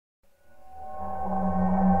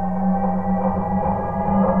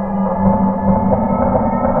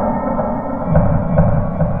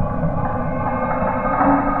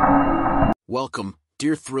Welcome,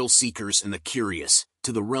 dear thrill seekers and the curious,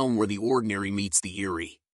 to the realm where the ordinary meets the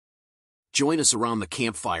eerie. Join us around the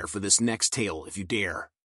campfire for this next tale if you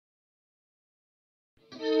dare.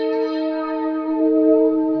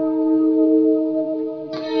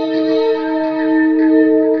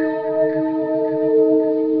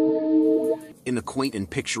 In the quaint and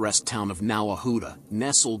picturesque town of Unsolved,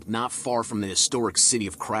 nestled not far from the historic city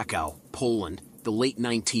of Krakow, Poland, the late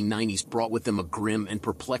 1990s brought with them a grim and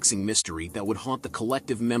perplexing mystery that would haunt the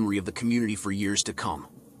collective memory of the community for years to come.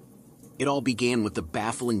 It all began with the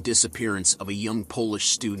baffling disappearance of a young Polish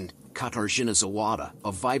student, Katarzyna Zowada,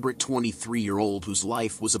 a vibrant 23-year-old whose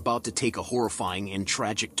life was about to take a horrifying and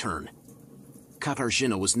tragic turn.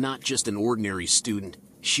 Katarzyna was not just an ordinary student,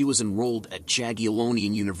 she was enrolled at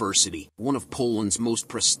Jagiellonian University, one of Poland's most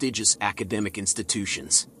prestigious academic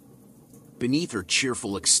institutions. Beneath her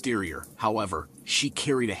cheerful exterior, however, she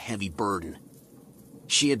carried a heavy burden.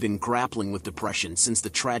 She had been grappling with depression since the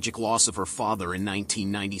tragic loss of her father in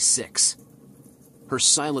 1996. Her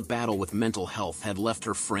silent battle with mental health had left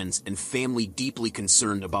her friends and family deeply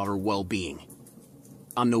concerned about her well-being.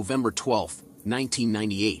 On November 12,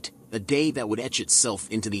 1998, a day that would etch itself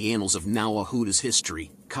into the annals of Unsolved's history,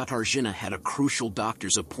 Katarzyna had a crucial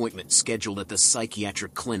doctor's appointment scheduled at the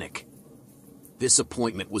psychiatric clinic. This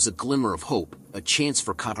appointment was a glimmer of hope, a chance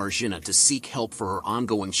for Katarzyna to seek help for her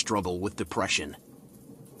ongoing struggle with depression.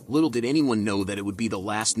 Little did anyone know that it would be the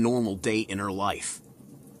last normal day in her life.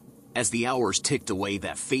 As the hours ticked away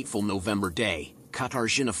that fateful November day,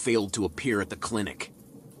 Katarzyna failed to appear at the clinic.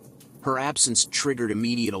 Her absence triggered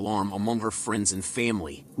immediate alarm among her friends and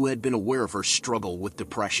family, who had been aware of her struggle with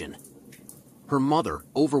depression. Her mother,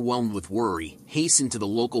 overwhelmed with worry, hastened to the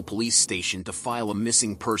local police station to file a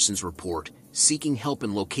missing persons report, seeking help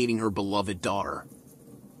in locating her beloved daughter.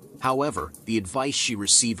 However, the advice she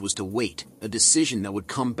received was to wait, a decision that would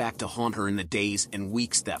come back to haunt her in the days and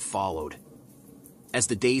weeks that followed. As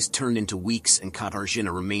the days turned into weeks and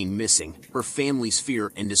Katarzyna remained missing, her family's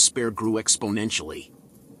fear and despair grew exponentially.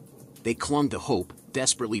 They clung to hope,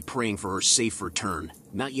 desperately praying for her safe return,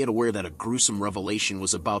 not yet aware that a gruesome revelation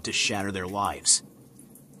was about to shatter their lives.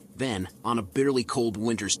 Then, on a bitterly cold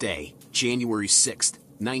winter's day, January 6,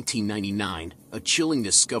 1999, a chilling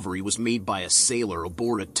discovery was made by a sailor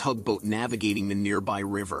aboard a tugboat navigating the nearby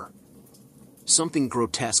river. Something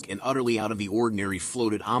grotesque and utterly out of the ordinary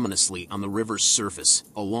floated ominously on the river's surface,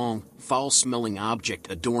 a long, foul-smelling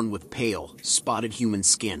object adorned with pale, spotted human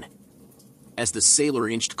skin. As the sailor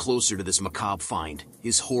inched closer to this macabre find,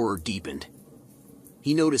 his horror deepened.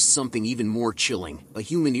 He noticed something even more chilling: a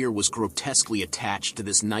human ear was grotesquely attached to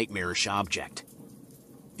this nightmarish object.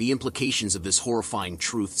 The implications of this horrifying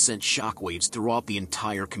truth sent shockwaves throughout the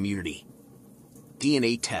entire community.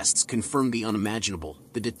 DNA tests confirmed the unimaginable: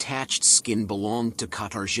 the detached skin belonged to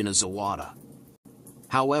Katarzyna Zowada.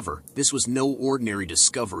 However, this was no ordinary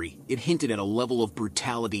discovery. It hinted at a level of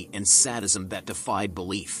brutality and sadism that defied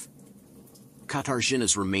belief.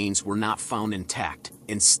 Katarzyna's remains were not found intact.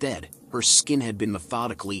 Instead, her skin had been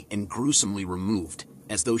methodically and gruesomely removed,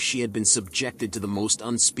 as though she had been subjected to the most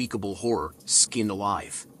unspeakable horror, skinned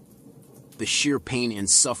alive. The sheer pain and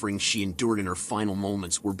suffering she endured in her final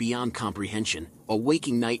moments were beyond comprehension, a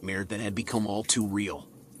waking nightmare that had become all too real.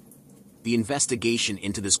 The investigation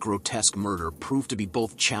into this grotesque murder proved to be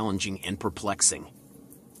both challenging and perplexing.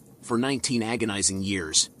 For 19 agonizing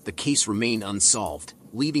years, the case remained unsolved,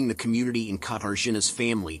 leaving the community and Katarzyna's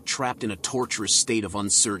family trapped in a torturous state of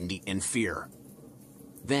uncertainty and fear.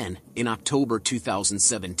 Then, in October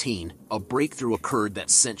 2017, a breakthrough occurred that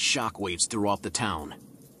sent shockwaves throughout the town.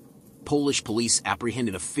 Polish police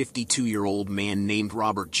apprehended a 52-year-old man named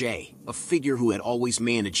Robert J., a figure who had always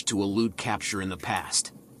managed to elude capture in the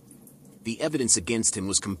past. The evidence against him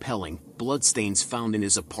was compelling. Bloodstains found in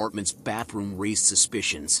his apartment's bathroom raised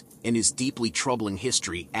suspicions, and his deeply troubling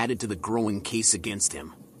history added to the growing case against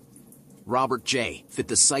him. Robert J. fit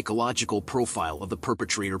the psychological profile of the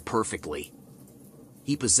perpetrator perfectly.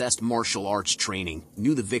 He possessed martial arts training,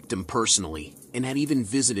 knew the victim personally, and had even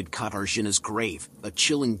visited Katarzyna's grave, a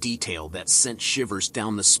chilling detail that sent shivers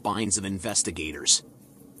down the spines of investigators.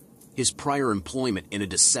 His prior employment in a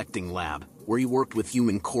dissecting lab, where he worked with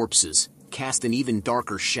human corpses, cast an even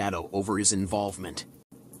darker shadow over his involvement.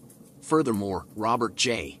 Furthermore, Robert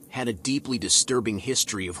J. had a deeply disturbing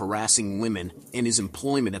history of harassing women, and his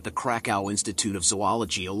employment at the Krakow Institute of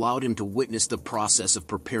Zoology allowed him to witness the process of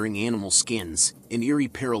preparing animal skins, an eerie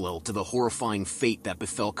parallel to the horrifying fate that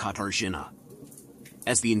befell Katarzyna.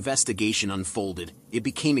 As the investigation unfolded, it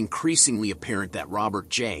became increasingly apparent that Robert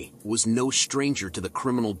J. was no stranger to the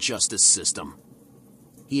criminal justice system.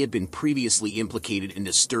 He had been previously implicated in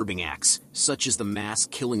disturbing acts, such as the mass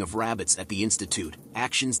killing of rabbits at the Institute,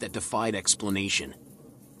 actions that defied explanation.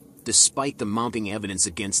 Despite the mounting evidence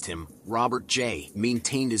against him, Robert J.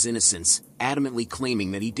 maintained his innocence, adamantly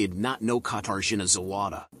claiming that he did not know Katarzyna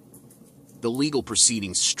Zowada. The legal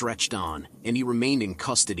proceedings stretched on, and he remained in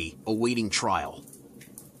custody, awaiting trial.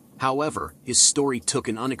 However, his story took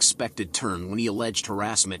an unexpected turn when he alleged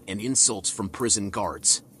harassment and insults from prison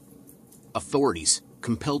guards. Authorities,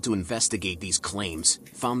 compelled to investigate these claims,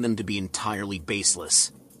 found them to be entirely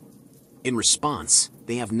baseless. In response,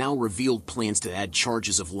 they have now revealed plans to add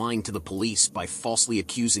charges of lying to the police by falsely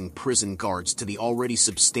accusing prison guards to the already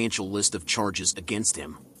substantial list of charges against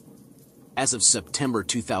him. As of September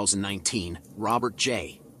 2019, Robert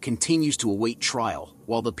J. continues to await trial,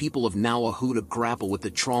 while the people of Nawahuta grapple with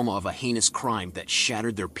the trauma of a heinous crime that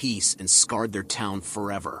shattered their peace and scarred their town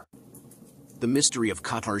forever. The mystery of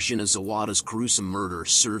Katarzyna Zowada's gruesome murder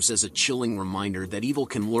serves as a chilling reminder that evil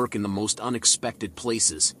can lurk in the most unexpected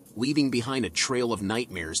places, leaving behind a trail of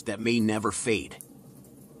nightmares that may never fade.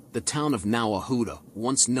 The town of Nawahuta,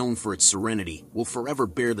 once known for its serenity, will forever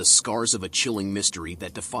bear the scars of a chilling mystery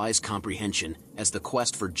that defies comprehension, as the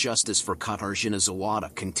quest for justice for Katarzyna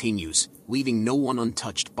Zowada continues, leaving no one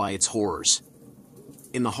untouched by its horrors.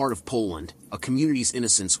 In the heart of Poland, a community's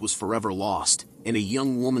innocence was forever lost, and a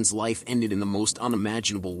young woman's life ended in the most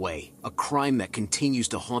unimaginable way, a crime that continues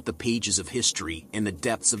to haunt the pages of history and the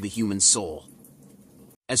depths of the human soul.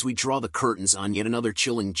 As we draw the curtains on yet another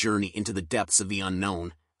chilling journey into the depths of the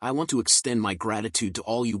unknown, I want to extend my gratitude to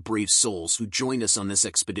all you brave souls who joined us on this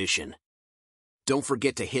expedition. Don't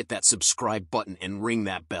forget to hit that subscribe button and ring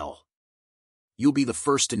that bell. You'll be the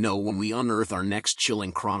first to know when we unearth our next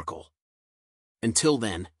chilling chronicle. Until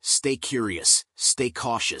then, stay curious, stay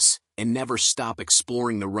cautious, and never stop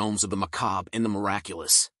exploring the realms of the macabre and the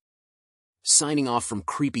miraculous. Signing off from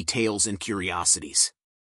Creepy Tales and Curiosities.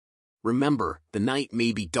 Remember, the night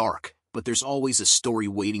may be dark, but there's always a story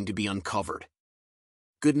waiting to be uncovered.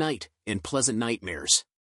 Good night, and pleasant nightmares.